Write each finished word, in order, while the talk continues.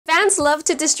Fans love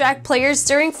to distract players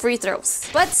during free throws,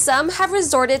 but some have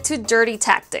resorted to dirty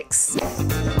tactics.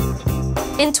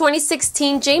 In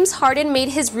 2016, James Harden made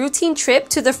his routine trip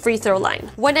to the free throw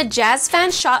line when a Jazz fan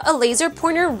shot a laser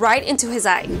pointer right into his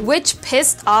eye, which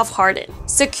pissed off Harden.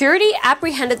 Security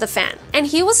apprehended the fan, and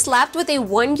he was slapped with a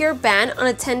 1-year ban on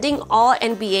attending all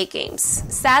NBA games.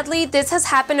 Sadly, this has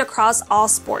happened across all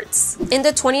sports. In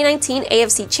the 2019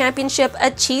 AFC Championship,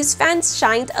 a Chiefs fan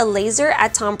shined a laser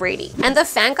at Tom Brady, and the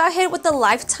fan got hit with a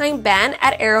lifetime ban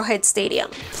at Arrowhead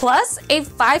Stadium, plus a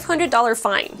 $500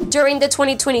 fine. During the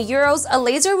 2020 Euros, a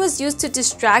laser was used to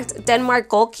distract Denmark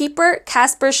goalkeeper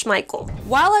Kasper Schmeichel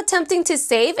while attempting to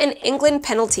save an England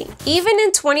penalty. Even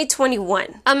in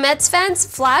 2021, a Mets fan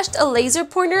flashed a laser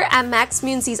pointer at Max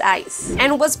Muncy's eyes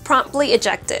and was promptly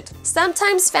ejected.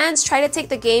 Sometimes fans try to take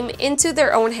the game into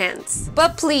their own hands,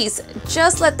 but please,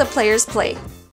 just let the players play.